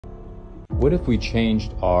What if we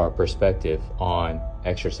changed our perspective on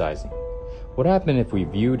exercising? What happened if we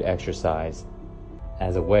viewed exercise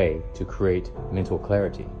as a way to create mental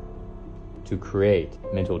clarity, to create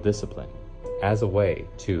mental discipline, as a way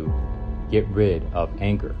to get rid of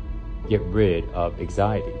anger, get rid of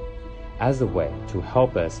anxiety, as a way to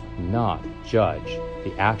help us not judge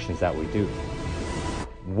the actions that we do?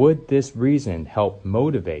 Would this reason help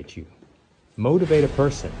motivate you, motivate a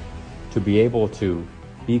person to be able to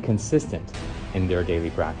be consistent in their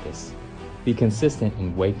daily practice, be consistent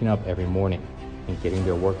in waking up every morning and getting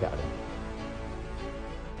their workout in?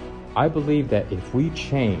 I believe that if we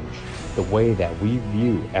change the way that we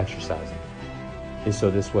view exercising, is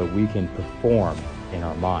so this way we can perform in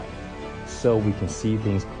our mind, so we can see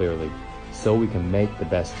things clearly, so we can make the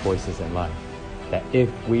best choices in life, that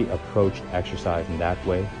if we approach exercise in that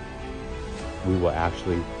way, we will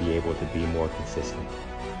actually be able to be more consistent,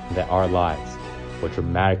 and that our lives will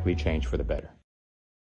dramatically change for the better.